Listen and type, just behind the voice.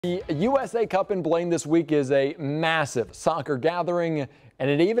The USA Cup in Blaine this week is a massive soccer gathering, and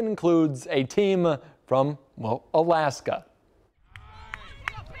it even includes a team from, well, Alaska. Can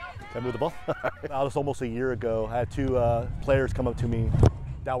I move the ball? That was almost a year ago. I had two players come up to me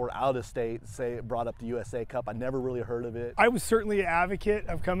that were out of state, brought up the USA Cup. I never really heard of it. I was certainly an advocate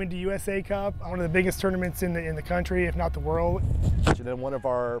of coming to USA Cup, one of the biggest tournaments in the country, if not the world. And then one of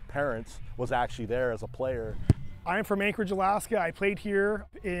our parents was actually there as a player. I'm from Anchorage, Alaska. I played here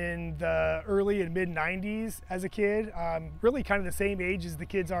in the early and mid 90s as a kid. Really kind of the same age as the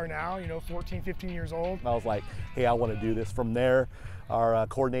kids are now, 14, 15 years old. I was like, hey, I want to do this. From there, our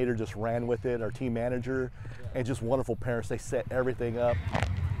coordinator just ran with it, our team manager, and just wonderful parents. They set everything up.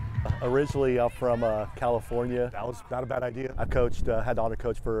 Originally, I'm from California. That was not a bad idea. I coached, had the honor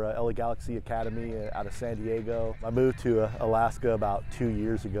coach for LA Galaxy Academy out of San Diego. I moved to Alaska about 2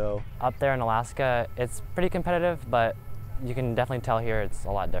 years ago. Up there in Alaska, it's pretty competitive, but you can definitely tell here it's a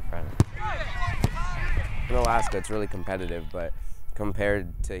lot different. In Alaska, it's really competitive, but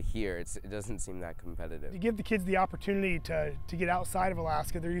compared to here, it doesn't seem that competitive. To give the kids the opportunity to get outside of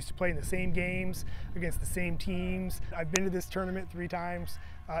Alaska, they're used to playing the same games against the same teams. I've been to this tournament 3 times.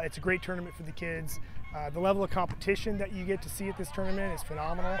 It's a great tournament for the kids. The level of competition that you get to see at this tournament is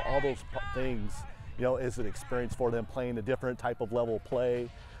phenomenal. All those things, is an experience for them, playing a different type of level of play,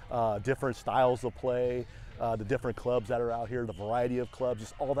 different styles of play, the different clubs that are out here, the variety of clubs,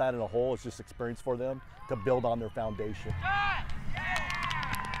 just all that in a whole is just experience for them to build on their foundation.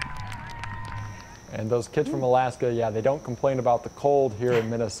 And those kids from Alaska, yeah, they don't complain about the cold here in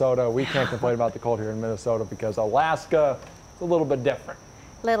Minnesota. We can't complain about the cold here in Minnesota because Alaska is a little bit different.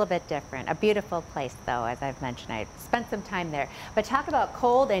 A little bit different. A beautiful place, though, as I've mentioned. I spent some time there. But talk about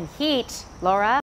cold and heat, Laura.